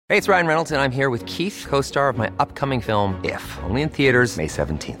Hey, it's Ryan Reynolds, and I'm here with Keith, co-star of my upcoming film, If, only in theaters May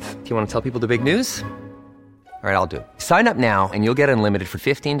 17th. Do you want to tell people the big news? All right, I'll do it. Sign up now and you'll get unlimited for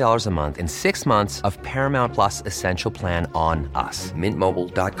 $15 a month and 6 months of Paramount Plus Essential Plan on us.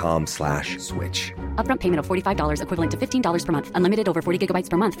 MintMobile.com/switch. Upfront payment of $45 equivalent to $15 per month. Unlimited over 40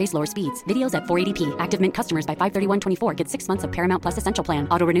 gigabytes per month. Face lower speeds. Videos at 480p. Active Mint customers by 531.24 get 6 months of Paramount Plus Essential Plan.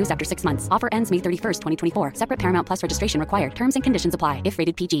 Auto renews after 6 months. Offer ends May 31st, 2024. Separate Paramount Plus registration required. Terms and conditions apply if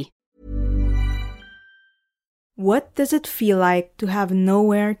rated PG. What does it feel like to have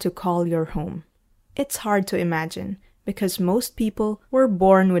nowhere to call your home? It's hard to imagine because most people were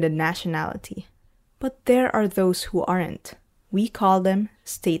born with a nationality. But there are those who aren't. We call them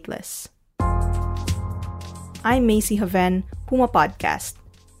stateless. I'm Macy Haven, Puma Podcast.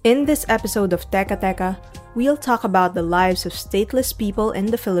 In this episode of Teka Teka, we'll talk about the lives of stateless people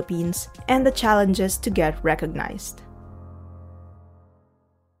in the Philippines and the challenges to get recognized.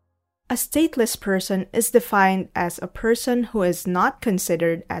 A stateless person is defined as a person who is not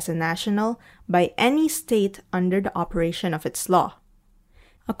considered as a national by any state under the operation of its law.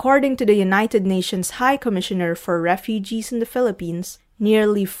 According to the United Nations High Commissioner for Refugees in the Philippines,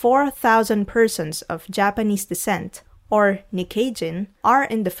 nearly 4,000 persons of Japanese descent, or Nikkei-jin, are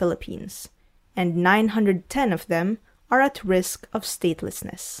in the Philippines, and 910 of them are at risk of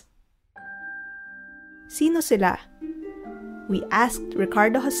statelessness. Sino sila? We asked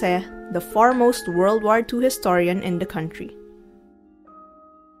Ricardo Jose, the foremost World War II historian in the country.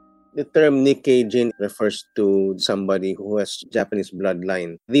 The term Nikkei-jin refers to somebody who has Japanese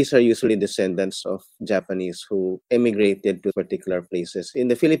bloodline. These are usually descendants of Japanese who emigrated to particular places. In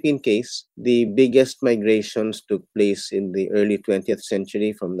the Philippine case, the biggest migrations took place in the early 20th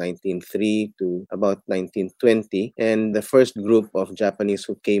century from 1903 to about 1920. And the first group of Japanese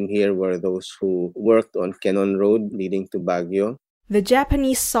who came here were those who worked on Quezon Road leading to Baguio. The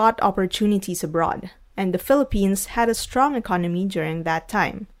Japanese sought opportunities abroad, and the Philippines had a strong economy during that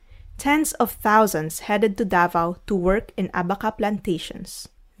time. Tens of thousands headed to Davao to work in abaca plantations.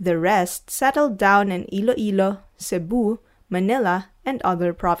 The rest settled down in Iloilo, Cebu, Manila, and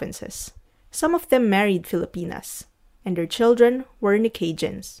other provinces. Some of them married Filipinas, and their children were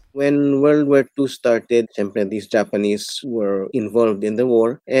Nikkei-jins. When World War II started, siyempre these Japanese were involved in the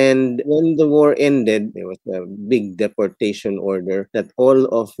war. And when the war ended, there was a big deportation order that all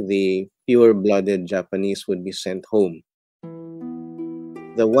of the pure-blooded Japanese would be sent home.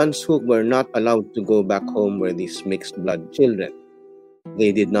 The ones who were not allowed to go back home were these mixed-blood children.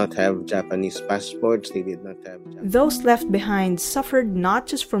 They did not have Japanese passports. They did not have... Those left behind suffered not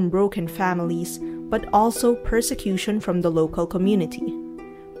just from broken families, but also persecution from the local community.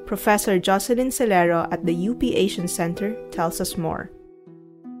 Professor Jocelyn Celero at the UP Asian Center tells us more.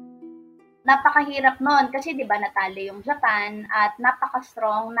 Napakahirap noon kasi 'di ba natalo yung Japan at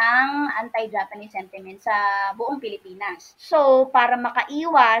napaka-strong ng anti-Japanese sentiment sa buong Pilipinas. So, para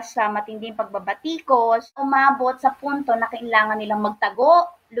makaiwas sa matinding pagbabatikos, umabot sa punto na kailangan nilang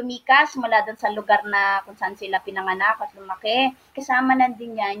magtago, lumikas mula doon sa lugar na kung saan sila pinanganak at lumaki. Kasama na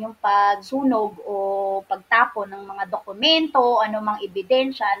din yan yung pagsunog o pagtapon ng mga dokumento, anumang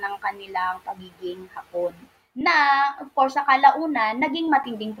ebidensya ng kanilang pagiging Hapon. Na, of course, sa kalaunan, naging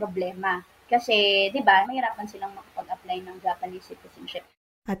matinding problema. Kasi, di ba, mahirapan silang makapag-apply ng Japanese citizenship.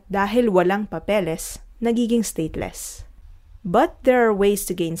 At dahil walang papeles, nagiging stateless. But there are ways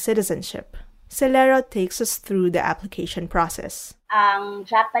to gain citizenship. Celero takes us through the application process. Ang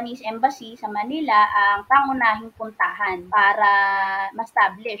Japanese Embassy sa Manila ang pangunahing puntahan para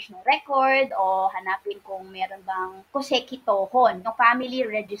ma-establish ng record o hanapin kung meron bang koseki tohon, yung family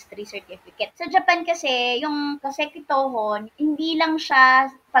registry certificate. Sa Japan kasi, yung koseki tohon, hindi lang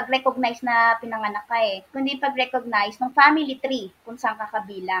siya pag-recognize na pinanganak ka kundi pag-recognize ng family tree kung saan ka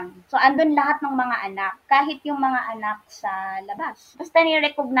kabilang. So, andun lahat ng mga anak, kahit yung mga anak sa labas. Basta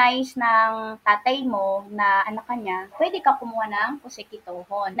ni-recognize ng tatay mo na anak ka niya, pwede ka kumuha ng koseki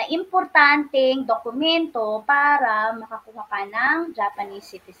tohon na importanteng dokumento para makakuha ka ng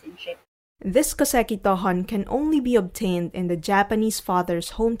Japanese citizenship. This koseki tohon can only be obtained in the Japanese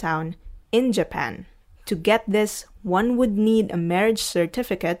father's hometown in Japan. To get this, one would need a marriage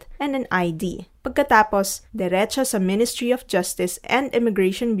certificate and an ID. Pagkatapos, diretso sa Ministry of Justice and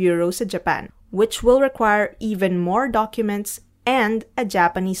Immigration Bureau sa Japan, which will require even more documents and a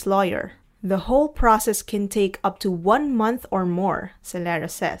Japanese lawyer. The whole process can take up to 1 month or more, Celero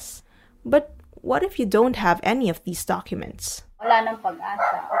says. But what if you don't have any of these documents? Wala nang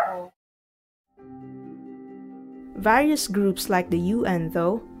pag-asa. Oo. Various groups like the UN,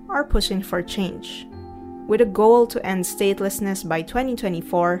 though, are pushing for change. With a goal to end statelessness by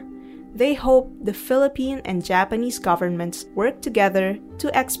 2024, They hope the Philippine and Japanese governments work together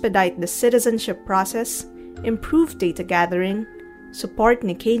to expedite the citizenship process, improve data gathering, support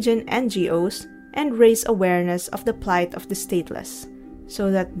Nikkeijan NGOs, and raise awareness of the plight of the stateless so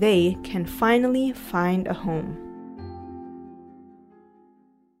that they can finally find a home.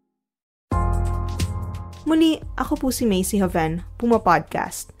 Muli, ako po si Macy Hoven, Puma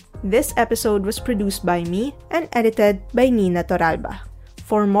Podcast. This episode was produced by me and edited by Nina Toralba.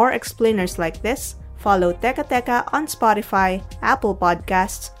 For more explainers like this, follow Teka Teka on Spotify, Apple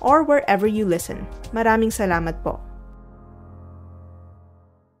Podcasts, or wherever you listen. Maraming salamat po.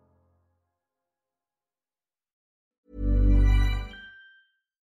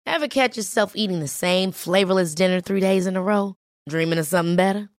 Ever catch yourself eating the same flavorless dinner 3 days in a row? Dreaming of something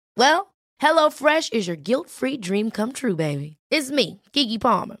better? Well, HelloFresh is your guilt-free dream come true, baby. It's me, Keke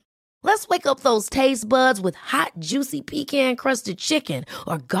Palmer. Let's wake up those taste buds with hot, juicy pecan-crusted chicken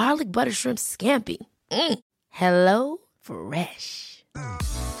or garlic butter shrimp scampi. Hello Fresh.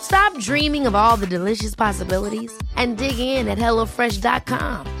 Stop dreaming of all the delicious possibilities and dig in at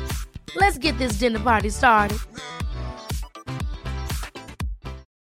HelloFresh.com. Let's get this dinner party started.